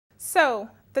So,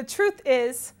 the truth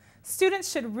is,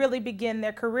 students should really begin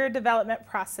their career development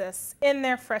process in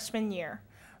their freshman year,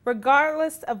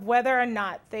 regardless of whether or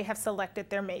not they have selected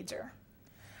their major.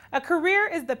 A career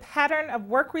is the pattern of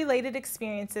work-related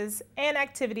experiences and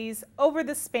activities over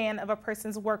the span of a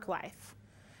person's work life.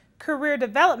 Career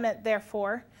development,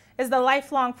 therefore, is the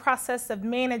lifelong process of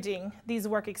managing these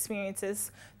work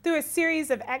experiences through a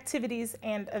series of activities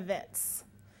and events.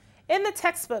 In the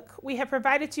textbook, we have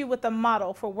provided you with a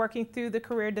model for working through the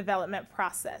career development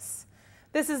process.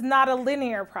 This is not a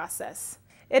linear process.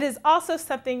 It is also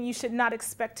something you should not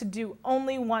expect to do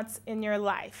only once in your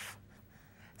life.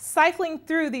 Cycling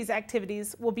through these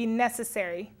activities will be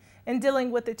necessary in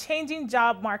dealing with the changing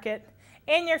job market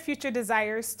and your future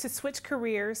desires to switch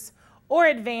careers or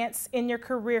advance in your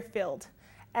career field,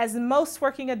 as most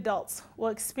working adults will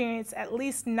experience at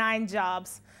least 9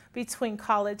 jobs between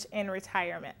college and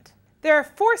retirement. There are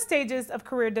 4 stages of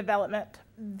career development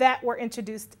that were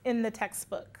introduced in the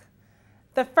textbook.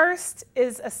 The first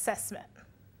is assessment.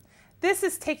 This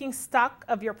is taking stock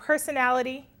of your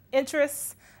personality,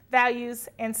 interests, values,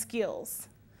 and skills.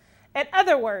 In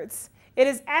other words, it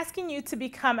is asking you to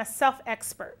become a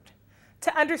self-expert,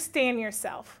 to understand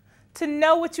yourself, to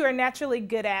know what you are naturally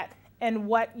good at and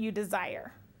what you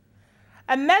desire.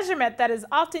 A measurement that is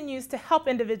often used to help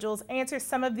individuals answer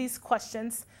some of these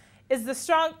questions is the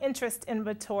Strong Interest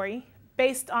Inventory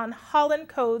based on Holland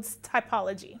Code's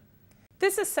typology.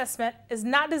 This assessment is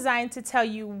not designed to tell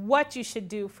you what you should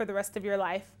do for the rest of your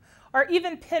life or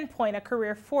even pinpoint a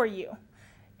career for you.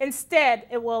 Instead,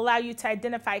 it will allow you to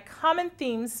identify common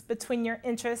themes between your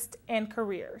interests and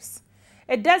careers.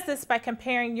 It does this by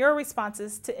comparing your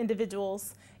responses to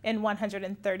individuals in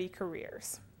 130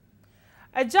 careers.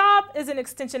 A job is an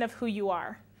extension of who you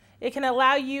are. It can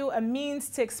allow you a means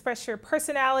to express your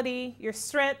personality, your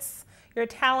strengths, your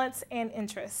talents, and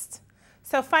interests.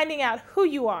 So finding out who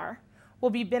you are will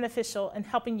be beneficial in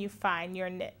helping you find your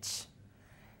niche.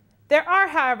 There are,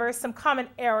 however, some common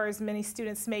errors many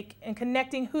students make in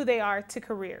connecting who they are to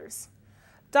careers.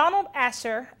 Donald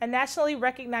Asher, a nationally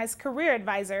recognized career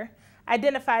advisor,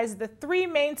 identifies the 3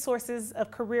 main sources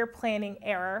of career planning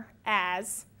error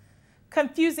as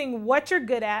confusing what you're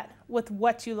good at with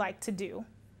what you like to do,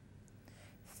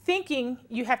 thinking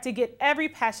you have to get every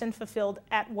passion fulfilled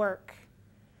at work,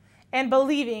 and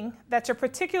believing that your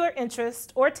particular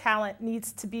interest or talent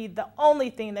needs to be the only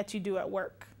thing that you do at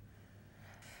work.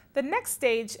 The next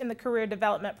stage in the career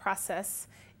development process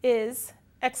is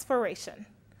exploration.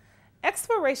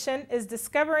 Exploration is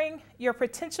discovering your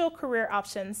potential career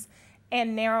options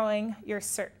and narrowing your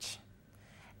search.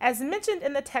 As mentioned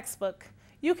in the textbook,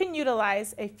 you can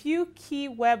utilize a few key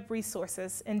web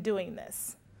resources in doing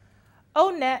this.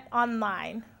 O.Net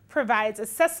Online provides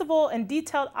accessible and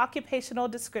detailed occupational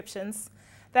descriptions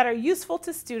that are useful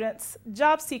to students,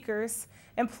 job seekers,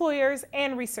 employers,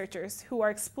 and researchers who are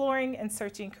exploring and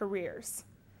searching careers.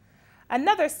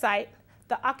 Another site,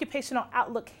 the Occupational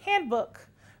Outlook Handbook,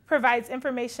 provides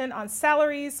information on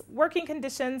salaries, working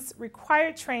conditions,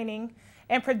 required training,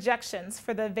 and projections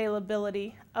for the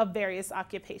availability of various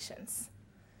occupations.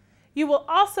 You will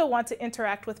also want to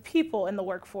interact with people in the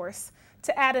workforce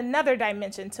to add another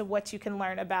dimension to what you can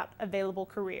learn about available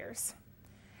careers.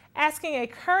 Asking a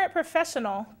current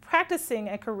professional practicing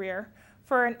a career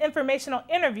for an informational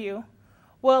interview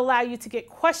will allow you to get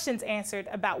questions answered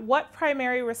about what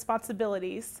primary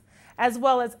responsibilities, as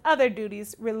well as other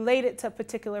duties related to a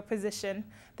particular position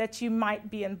that you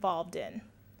might be involved in.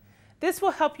 This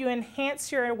will help you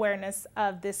enhance your awareness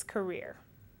of this career.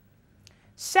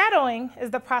 Shadowing is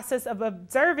the process of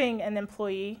observing an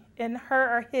employee in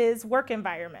her or his work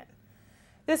environment.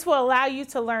 This will allow you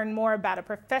to learn more about a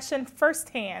profession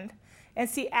firsthand and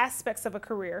see aspects of a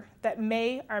career that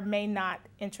may or may not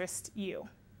interest you.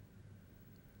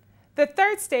 The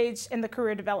third stage in the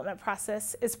career development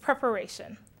process is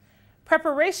preparation.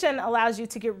 Preparation allows you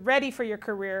to get ready for your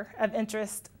career of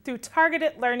interest through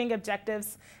targeted learning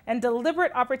objectives and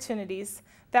deliberate opportunities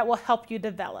that will help you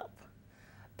develop.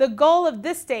 The goal of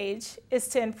this stage is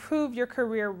to improve your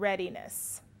career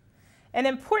readiness. An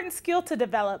important skill to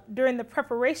develop during the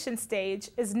preparation stage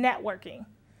is networking.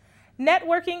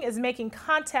 Networking is making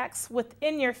contacts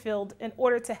within your field in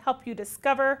order to help you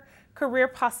discover career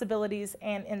possibilities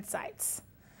and insights.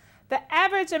 The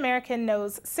average American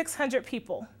knows 600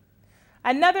 people.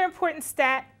 Another important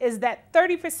stat is that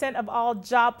 30% of all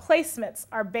job placements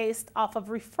are based off of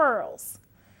referrals.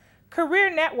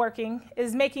 Career networking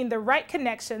is making the right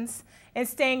connections and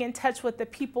staying in touch with the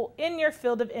people in your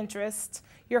field of interest,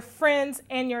 your friends,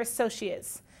 and your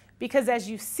associates, because as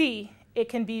you see, it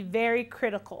can be very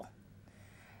critical.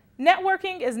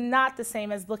 Networking is not the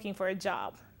same as looking for a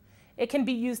job. It can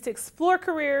be used to explore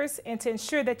careers and to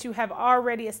ensure that you have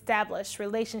already established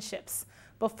relationships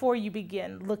before you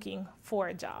begin looking for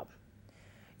a job.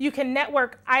 You can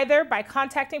network either by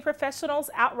contacting professionals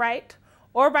outright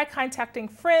or by contacting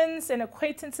friends and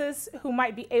acquaintances who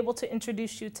might be able to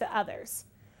introduce you to others.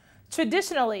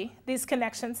 Traditionally, these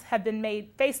connections have been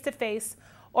made face-to-face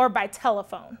or by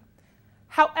telephone.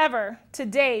 However,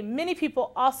 today, many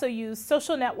people also use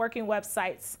social networking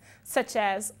websites such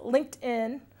as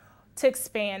LinkedIn to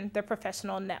expand their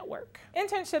professional network.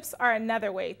 Internships are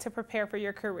another way to prepare for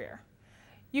your career.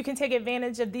 You can take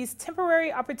advantage of these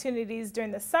temporary opportunities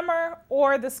during the summer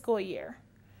or the school year.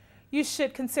 You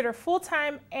should consider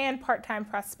full-time and part-time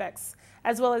prospects,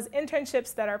 as well as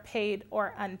internships that are paid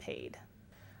or unpaid.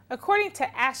 According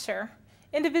to Asher,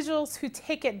 individuals who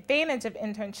take advantage of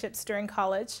internships during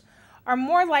college are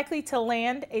more likely to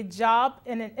land a job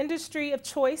in an industry of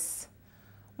choice,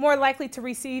 more likely to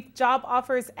receive job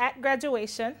offers at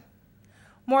graduation,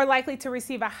 more likely to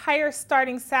receive a higher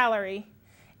starting salary,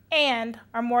 and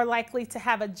are more likely to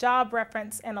have a job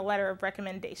reference and a letter of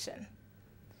recommendation.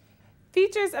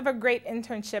 Features of a great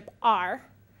internship are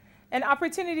an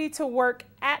opportunity to work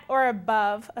at or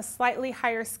above a slightly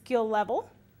higher skill level,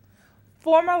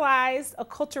 formalized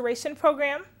acculturation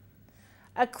program,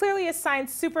 a clearly assigned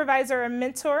supervisor or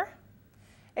mentor,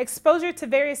 exposure to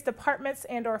various departments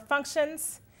and or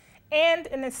functions, and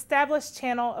an established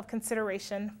channel of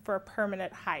consideration for a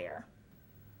permanent hire.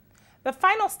 The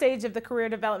final stage of the career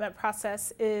development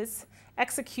process is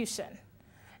execution.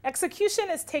 Execution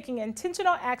is taking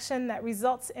intentional action that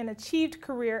results in achieved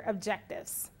career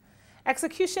objectives.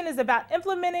 Execution is about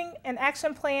implementing an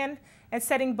action plan and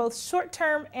setting both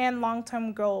short-term and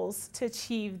long-term goals to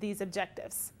achieve these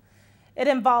objectives. It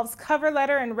involves cover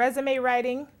letter and resume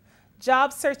writing,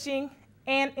 job searching,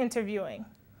 and interviewing.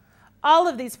 All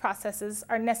of these processes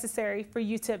are necessary for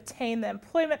you to obtain the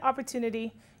employment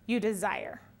opportunity you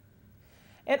desire.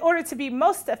 In order to be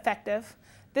most effective,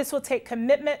 this will take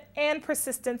commitment and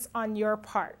persistence on your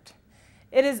part.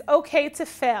 It is okay to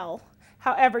fail,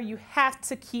 however, you have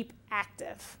to keep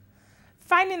active.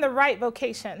 Finding the right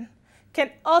vocation can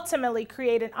ultimately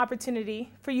create an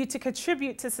opportunity for you to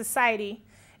contribute to society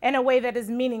in a way that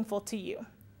is meaningful to you.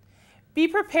 Be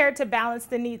prepared to balance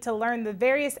the need to learn the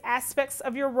various aspects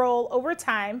of your role over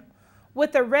time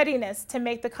with the readiness to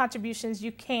make the contributions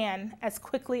you can as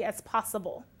quickly as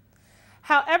possible.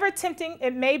 However tempting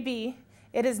it may be,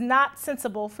 it is not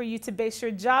sensible for you to base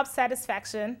your job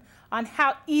satisfaction on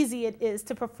how easy it is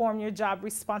to perform your job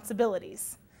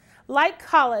responsibilities. Like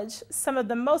college, some of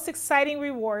the most exciting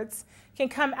rewards can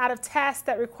come out of tasks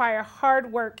that require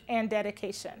hard work and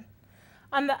dedication.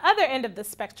 On the other end of the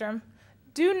spectrum,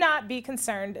 do not be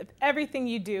concerned if everything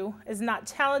you do is not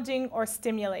challenging or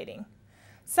stimulating.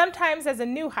 Sometimes as a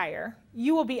new hire,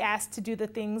 you will be asked to do the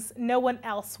things no one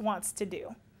else wants to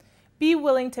do. Be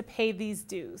willing to pay these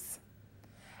dues.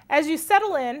 As you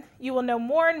settle in, you will know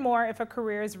more and more if a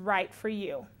career is right for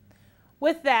you.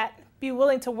 With that, be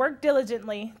willing to work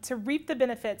diligently to reap the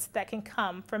benefits that can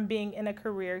come from being in a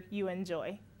career you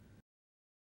enjoy.